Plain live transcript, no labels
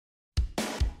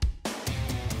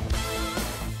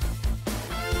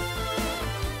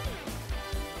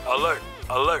Alert,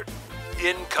 alert.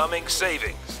 Incoming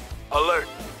savings. Alert,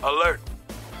 alert.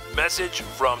 Message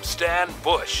from Stan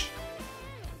Bush.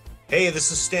 Hey,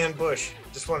 this is Stan Bush.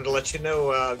 Just wanted to let you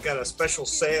know I've got a special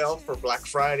sale for Black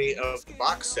Friday of the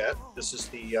box set. This is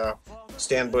the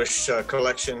Stan Bush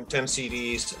collection, 10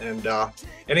 CDs. And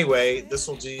anyway, this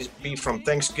will be from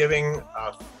Thanksgiving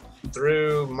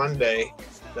through Monday,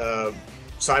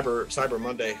 Cyber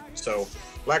Monday. So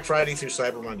Black Friday through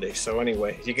Cyber Monday. So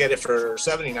anyway, you get it for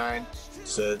 $79.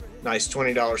 It's a nice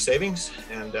 $20 savings.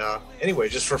 And anyway,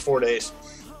 just for 4 days.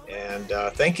 And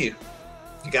thank you.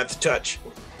 You got the touch.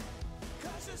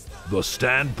 The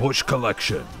Stan Bush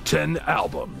Collection, 10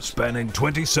 albums spanning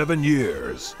 27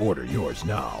 years. Order yours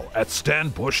now at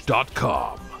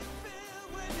stanbush.com.